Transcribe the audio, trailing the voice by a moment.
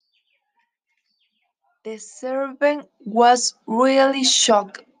The servant was really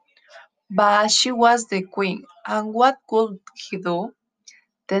shocked, but she was the queen, and what could he do?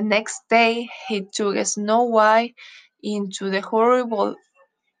 The next day he took Snow White into the horrible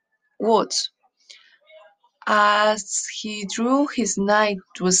woods. As he drew his knife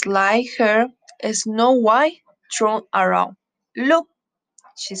to slay her, Snow White turned around. "Look,"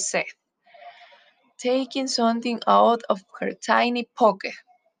 she said, taking something out of her tiny pocket.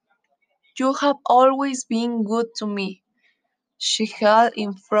 "You have always been good to me." She held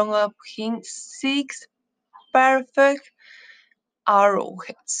in front of him 6 perfect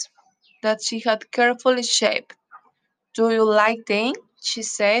arrowheads that she had carefully shaped. "Do you like them?" she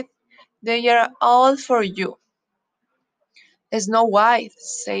said. "They are all for you." "Snow White,"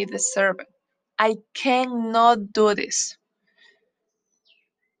 said the servant, "I cannot do this."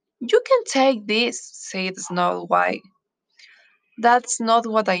 "You can take this," said Snow White. "That's not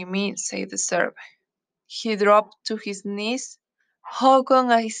what I mean," said the servant. He dropped to his knees. "How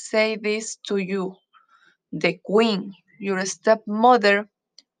can I say this to you? The queen, your stepmother,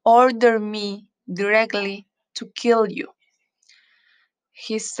 ordered me directly to kill you."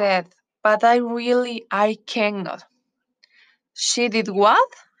 He said, "But I cannot." "She did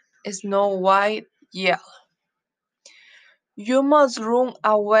what?" Snow White yelled. "You must run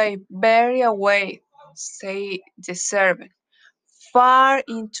away, very away," said the servant, "far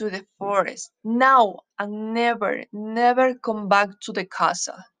into the forest, now, and never, never come back to the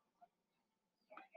castle."